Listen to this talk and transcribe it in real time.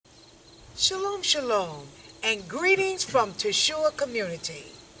Shalom, shalom, and greetings from Teshua community.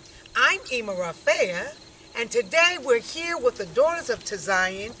 I'm Ima Rafea, and today we're here with the daughters of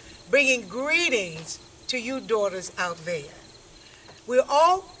Zion, bringing greetings to you daughters out there. We're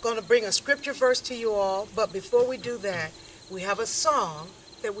all going to bring a scripture verse to you all, but before we do that, we have a song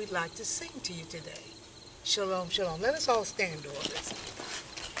that we'd like to sing to you today. Shalom, shalom. Let us all stand, daughters.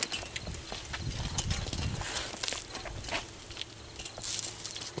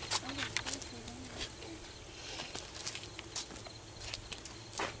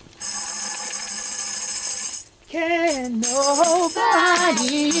 Can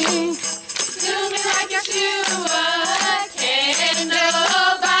nobody do me like Yeshua? Can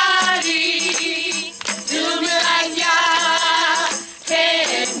nobody do me like Yah?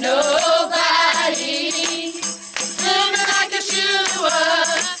 Can nobody do me like Yeshua?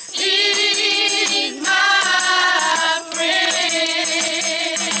 He's my friend.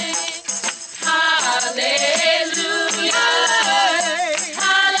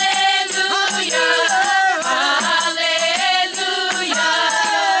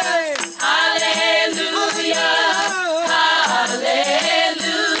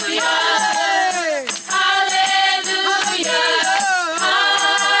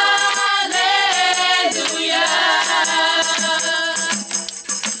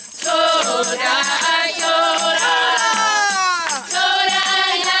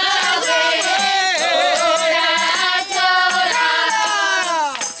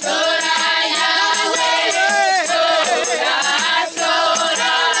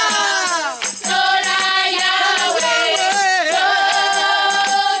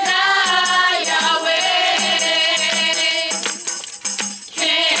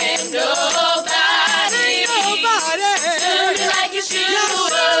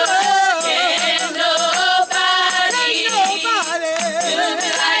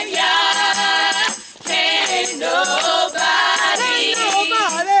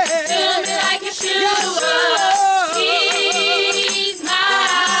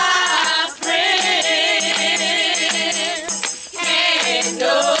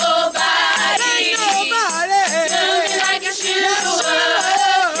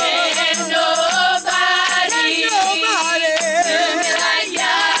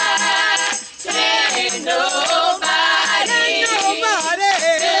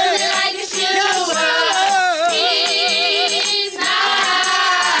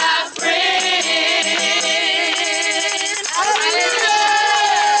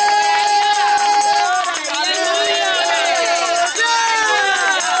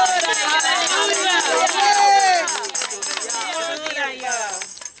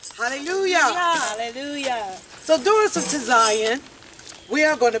 Hallelujah. So, daughters of Zion, we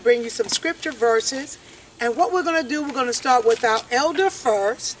are going to bring you some scripture verses. And what we're going to do, we're going to start with our elder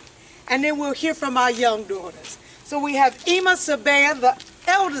first, and then we'll hear from our young daughters. So we have Ima Sabea, the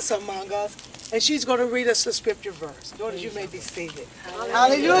eldest among us, and she's going to read us the scripture verse. Daughters, you may be seated.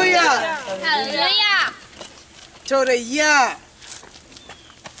 Hallelujah. Hallelujah. Toda Yah.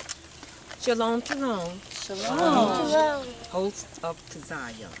 Shalom, shalom. Shalom. Host of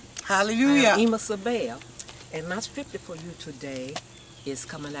Zion. Hallelujah. I'm Ima Sabea, and my scripture for you today is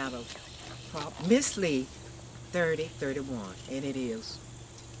coming out of Mishlei 30:31, and it is: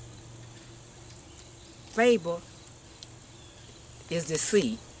 favor is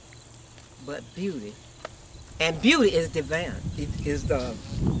deceit, but beauty, and beauty is divine. It is the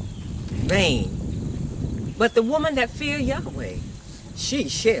vain. But the woman that fear Yahweh, she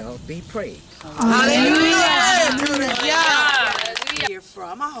shall be praised. Hallelujah. Hallelujah. Hear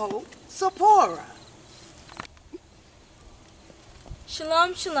from, I hope, Sephora.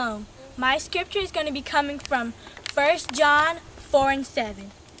 Shalom, shalom. My scripture is going to be coming from 1 John 4:7.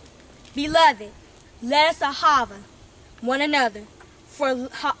 Beloved, let us ahavah one another, for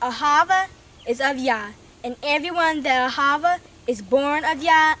ahavah is of Yah, and everyone that ahavah is born of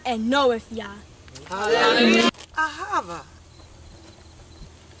Yah and knoweth Yah. Hallelujah. Ahavah.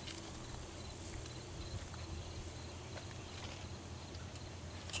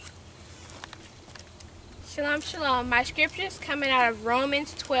 Shalom, shalom. My scripture is coming out of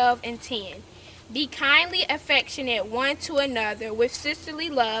Romans 12:10. Be kindly affectionate one to another with sisterly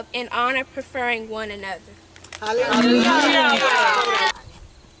love and honor, preferring one another. Hallelujah.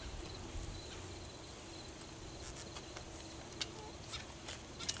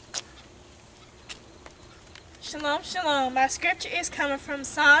 Shalom, shalom. My scripture is coming from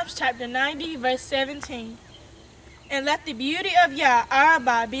Psalms chapter 90, verse 17. And let the beauty of Yah, our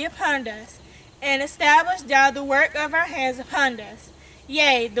Abba, be upon us, and establish Thou the work of our hands upon us.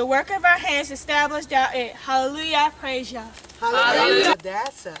 Yea, the work of our hands established thou it. Hallelujah, praise Yah. Hallelujah.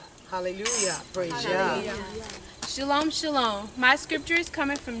 That's a hallelujah. Praise Yah. Shalom, shalom. My scripture is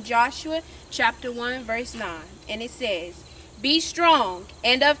coming from Joshua chapter 1, verse 9. And it says, Be strong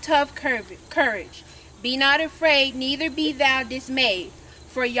and of tough courage. Be not afraid, neither be thou dismayed.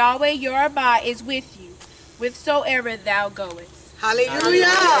 For Yahweh your ahavah is with you, whithersoever thou goest. Hallelujah.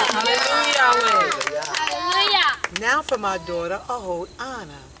 Hallelujah. Now from our daughter, Achotkim.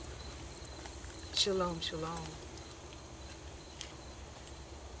 Shalom, shalom.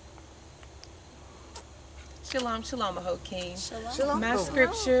 Shalom, shalom, Achotkim. Shalom. My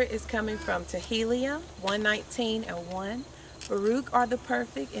scripture is coming from Tehillim 119 and 1. Baruch are the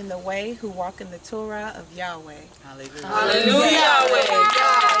perfect in the way who walk in the Torah of Yahweh.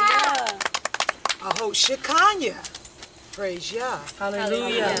 Achotkim. Praise Yah.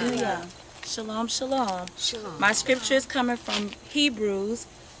 Hallelujah. Shalom, shalom. Shalom. My scripture is coming from Hebrews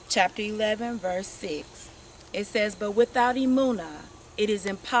chapter 11, verse 6. It says, But without emunah it is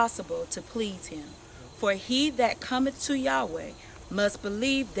impossible to please him. For he that cometh to Yahweh must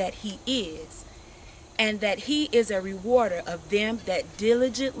believe that he is, and that he is a rewarder of them that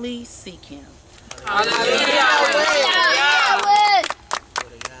diligently seek him.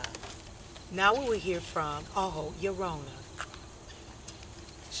 Now we will hear from Achotkim.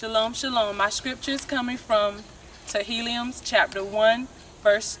 Shalom, shalom. My scripture is coming from Tehillim chapter 1,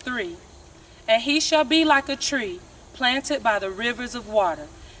 verse 3. And he shall be like a tree planted by the rivers of water,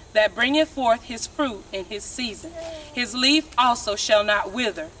 that bringeth forth his fruit in his season. His leaf also shall not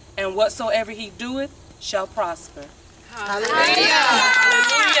wither, and whatsoever he doeth shall prosper.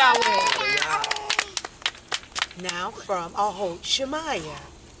 Now from Achotkim.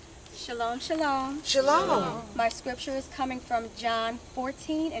 Shalom, shalom. Shalom. My scripture is coming from John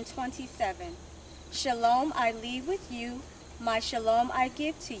 14 and 27. Shalom I leave with you, my shalom I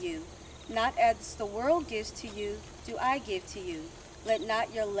give to you. Not as the world gives to you, do I give to you. Let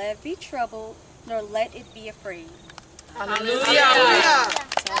not your love be troubled, nor let it be afraid. Hallelujah.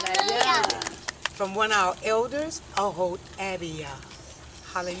 From one of our elders, Achotkim.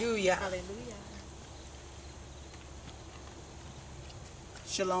 Hallelujah.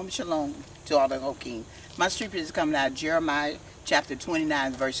 Shalom, shalom to all the Achotkim. My scripture is coming out of Jeremiah chapter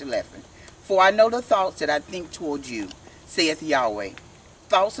 29, verse 11. For I know the thoughts that I think toward you, saith Yahweh,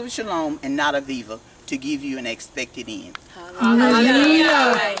 thoughts of shalom and not of evil, to give you an expected end.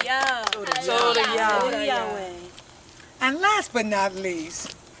 And last but not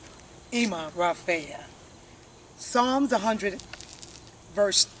least, Ima Raphael. Psalms 100,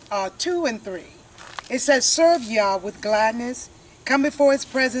 verse 2 and 3. It says, Serve Yah with gladness, come before his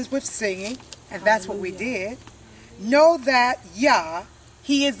presence with singing, and that's what we did. Know that Yah,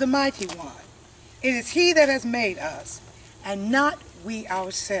 he is the mighty one. It is he that has made us, and not we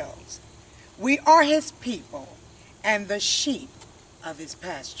ourselves. We are his people, and the sheep of his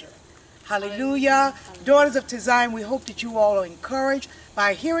pasture. Hallelujah. Daughters of Zion, we hope that you all are encouraged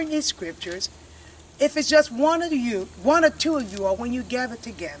by hearing these scriptures. If it's just one or two of you, or when you gather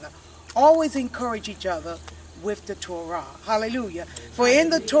together, always encourage each other with the Torah. Hallelujah. For in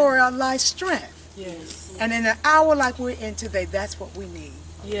the Torah lies strength. Yes. And in an hour like we're in today, that's what we need.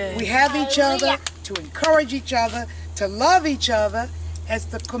 Yes. We have each other to encourage each other, to love each other as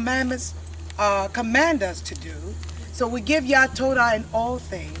the commandments command us to do. So we give Yah Torah in all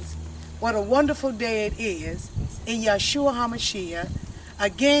things. What a wonderful day it is in Yeshua HaMashiach.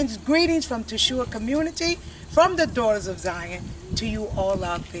 Again, greetings from Teshua community, from the Daughters of Zion, to you all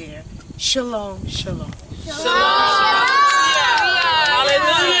out there. Shalom, shalom.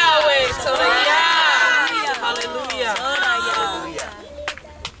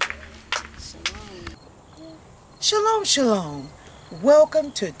 Shalom, shalom.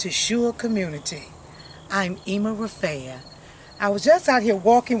 Welcome to Teshua community. I'm Ima Raphael. I was just out here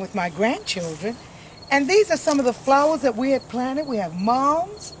walking with my grandchildren, and these are some of the flowers that we had planted. We have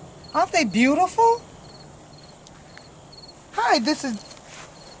moms. Aren't they beautiful? Hi, this is...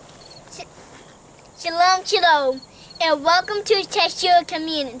 Shalom, shalom, and welcome to Teshua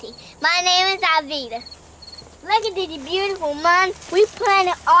community. My name is Avita. Look at these beautiful moms. We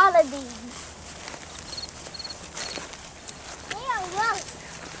planted all of these. They are long.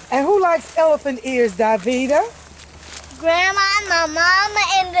 And who likes elephant ears, Davida? Grandma, my mama,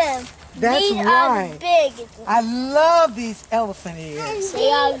 and them. That's these right. are the biggest ones. I love these elephant ears.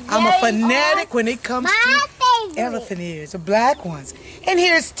 They are I'm a very fanatic when it comes My to favorite. elephant ears, the black ones. And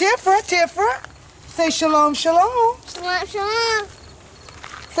here's Tifra. Tifra, say shalom, shalom. Shalom, shalom.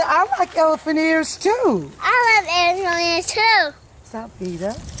 So I like elephant ears too. I love elephant too. Stop,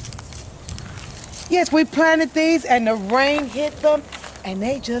 Vida. Yes, we planted these and the rain hit them and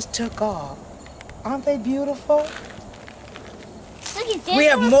they just took off. Aren't they beautiful? Look at this We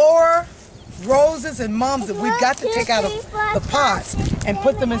have one. more roses and mums that we've got to take out of the pots and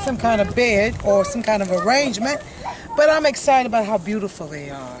put them in some kind of bed or some kind of arrangement. But I'm excited about how beautiful they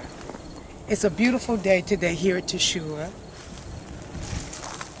are. It's a beautiful day today here at Teshua.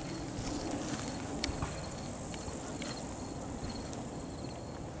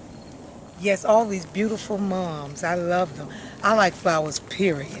 Yes, all these beautiful mums. I love them. I like flowers,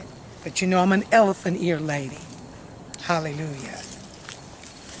 period. But you know, I'm an elephant ear lady. Hallelujah.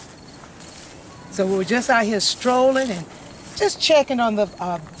 So we were just out here strolling and just checking on the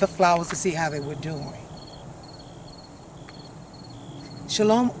flowers to see how they were doing.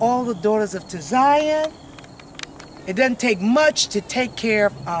 Shalom, all the daughters of Zion. It doesn't take much to take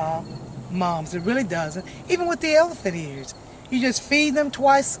care of moms. It really doesn't. Even with the elephant ears. You just feed them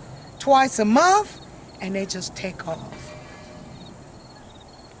twice a month, and they just take off.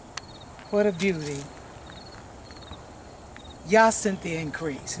 What a beauty. Yah sent the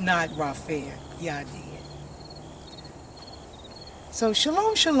increase, not Raphael. Yah did. So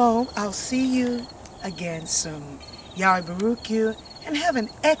shalom, shalom. I'll see you again soon. Yah Baruch you, and have an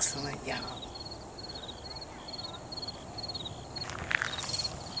excellent Yah.